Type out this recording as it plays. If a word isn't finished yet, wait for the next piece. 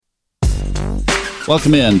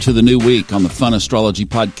Welcome in to the new week on the Fun Astrology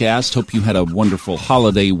Podcast. Hope you had a wonderful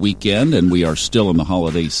holiday weekend, and we are still in the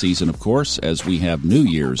holiday season, of course, as we have New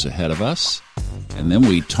Year's ahead of us. And then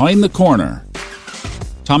we turn the corner.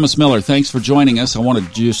 Thomas Miller, thanks for joining us. I want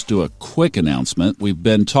to just do a quick announcement. We've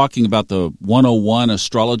been talking about the 101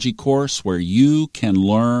 astrology course where you can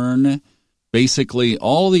learn basically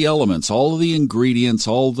all the elements, all the ingredients,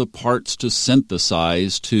 all the parts to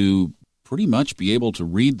synthesize to pretty much be able to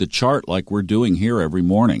read the chart like we're doing here every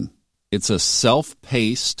morning. It's a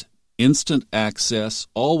self-paced, instant access,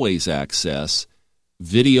 always access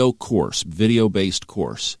video course, video-based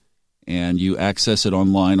course. And you access it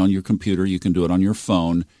online on your computer. You can do it on your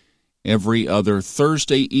phone. Every other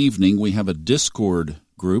Thursday evening, we have a Discord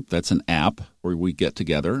group. That's an app where we get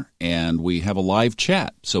together, and we have a live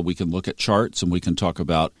chat. So we can look at charts, and we can talk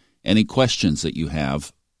about any questions that you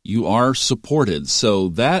have. You are supported. So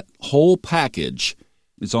that whole package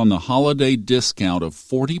is on the holiday discount of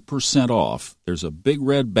 40% off. There's a big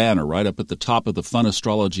red banner right up at the top of the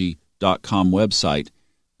funastrology.com website.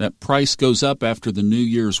 That price goes up after the New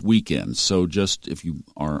Year's weekend. So just if you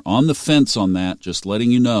are on the fence on that, just letting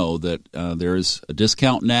you know that there is a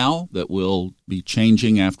discount now that will be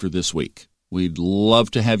changing after this week. We'd love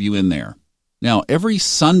to have you in there. Now, every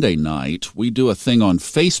Sunday night, we do a thing on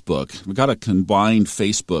Facebook. We've got a combined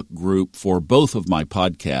Facebook group for both of my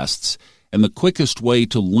podcasts. And the quickest way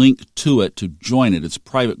to link to it, to join it, it's a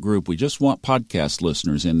private group. We just want podcast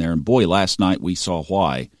listeners in there. And boy, last night we saw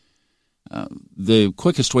why. The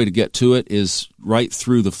quickest way to get to it is right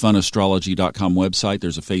through the funastrology.com website.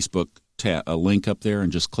 There's a Facebook a link up there,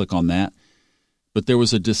 and just click on that. But there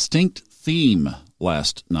was a distinct theme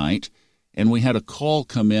last night, and we had a call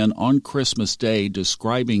come in on Christmas Day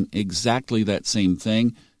describing exactly that same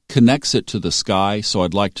thing, connects it to the sky. So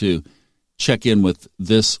I'd like to check in with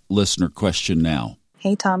this listener question now.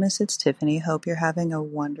 Hey, Thomas, it's Tiffany. Hope you're having a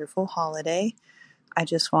wonderful holiday. I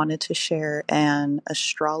just wanted to share an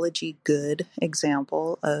astrology good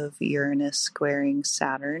example of Uranus squaring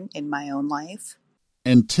Saturn in my own life.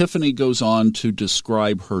 And Tiffany goes on to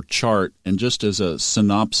describe her chart, and just as a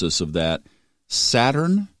synopsis of that,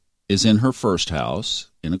 Saturn is in her first house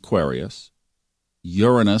in Aquarius,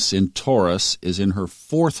 Uranus in Taurus is in her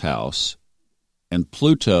fourth house, and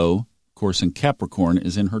Pluto, of course, in Capricorn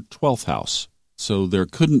is in her 12th house. So there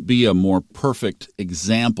couldn't be a more perfect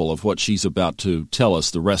example of what she's about to tell us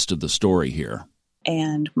the rest of the story here.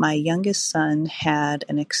 And my youngest son had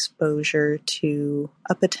a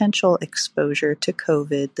potential exposure to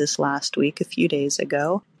COVID this last week, a few days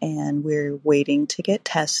ago, and we're waiting to get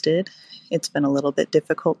tested. It's been a little bit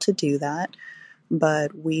difficult to do that,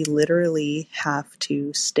 but we literally have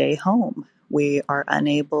to stay home. We are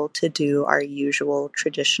unable to do our usual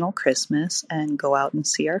traditional Christmas and go out and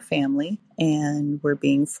see our family, and we're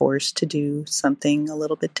being forced to do something a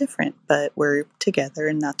little bit different, but we're together,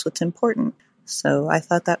 and that's what's important. So I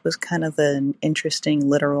thought that was kind of an interesting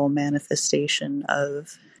literal manifestation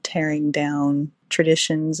of tearing down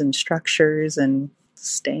traditions and structures and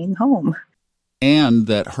staying home. And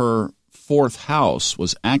that her fourth house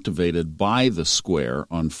was activated by the square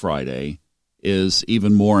on Friday is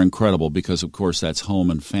even more incredible because, of course, that's home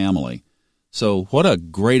and family. So what a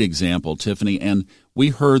great example, Tiffany. And we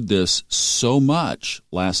heard this so much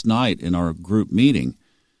last night in our group meeting.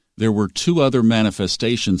 There were two other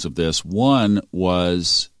manifestations of this. One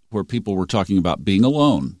was where people were talking about being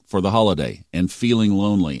alone for the holiday and feeling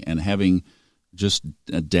lonely and having just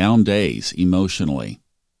down days emotionally.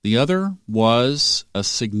 The other was a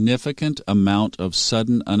significant amount of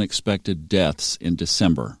sudden unexpected deaths in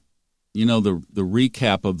December. You know, the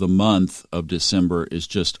recap of the month of December is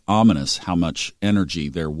just ominous how much energy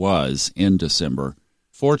there was in December.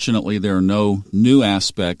 Fortunately, there are no new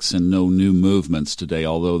aspects and no new movements today,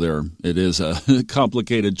 although it is a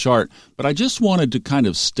complicated chart. But I just wanted to kind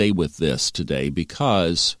of stay with this today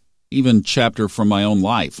because even chapter from my own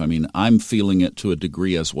life, I mean, I'm feeling it to a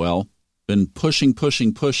degree as well. Been pushing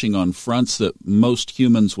on fronts that most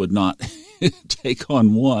humans would not take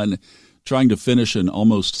on one. Trying to finish an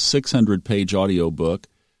almost 600-page audiobook.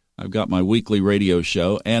 I've got my weekly radio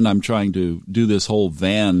show, and I'm trying to do this whole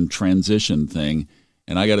van transition thing.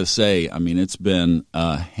 And I got to say, I mean, it's been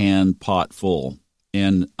a hand pot full,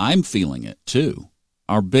 and I'm feeling it too.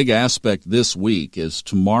 Our big aspect this week is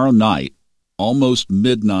tomorrow night, almost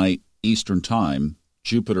midnight Eastern Time,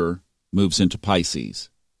 Jupiter moves into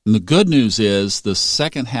Pisces. And the good news is the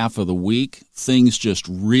second half of the week, things just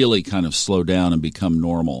really kind of slow down and become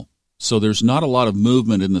normal. So there's not a lot of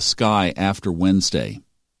movement in the sky after Wednesday.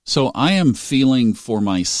 So I am feeling for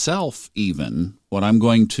myself even, what I'm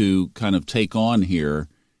going to kind of take on here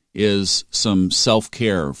is some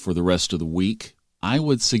self-care for the rest of the week. I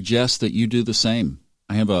would suggest that you do the same.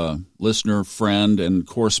 I have a listener, friend, and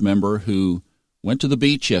course member who went to the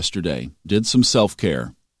beach yesterday, did some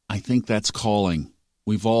self-care. I think that's calling.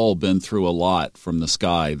 We've all been through a lot from the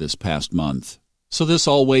sky this past month. So this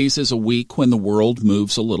always is a week when the world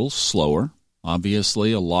moves a little slower.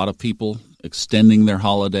 Obviously, a lot of people extending their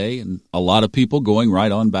holiday and a lot of people going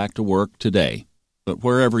right on back to work today. But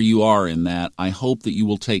wherever you are in that, I hope that you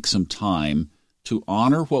will take some time to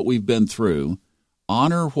honor what we've been through,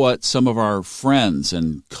 honor what some of our friends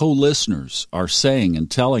and co-listeners are saying and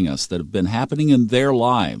telling us that have been happening in their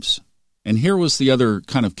lives. And here was the other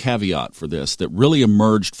kind of caveat for this that really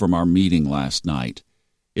emerged from our meeting last night,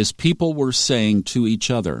 is people were saying to each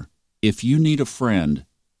other, if you need a friend,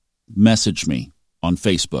 message me on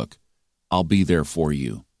Facebook. I'll be there for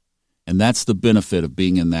you. And that's the benefit of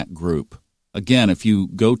being in that group. Again, if you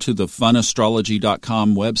go to the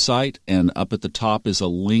funastrology.com website and up at the top is a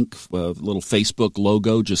link, a little Facebook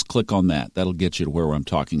logo, just click on that. That'll get you to where I'm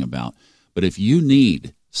talking about. But if you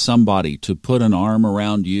need somebody to put an arm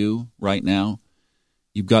around you right now,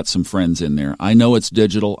 you've got some friends in there. I know it's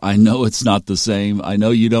digital. I know it's not the same. I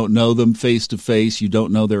know you don't know them face to face. You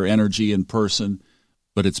don't know their energy in person.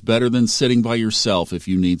 But it's better than sitting by yourself if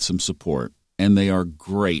you need some support. And they are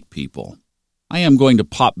great people. I am going to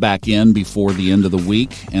pop back in before the end of the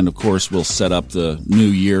week. And, of course, we'll set up the new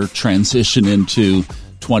year, transition into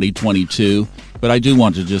 2022. But I do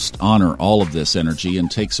want to just honor all of this energy and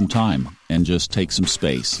take some time and just take some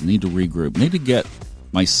space. Need to regroup. Need to get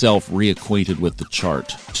myself reacquainted with the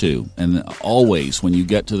chart, too. And always, when you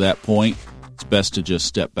get to that point, it's best to just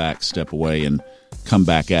step back, step away, and come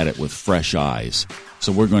back at it with fresh eyes.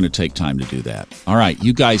 So we're going to take time to do that. All right,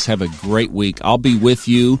 you guys have a great week. I'll be with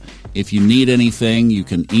you. If you need anything, you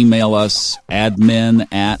can email us.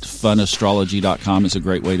 admin@funastrology.com is a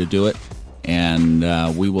great way to do it.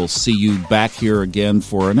 And we will see you back here again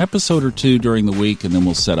for an episode or two during the week, and then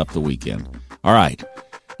we'll set up the weekend. All right.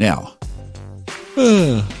 Now,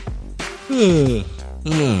 let's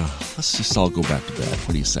just all go back to bed.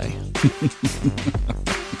 What do you say?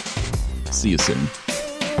 See you soon.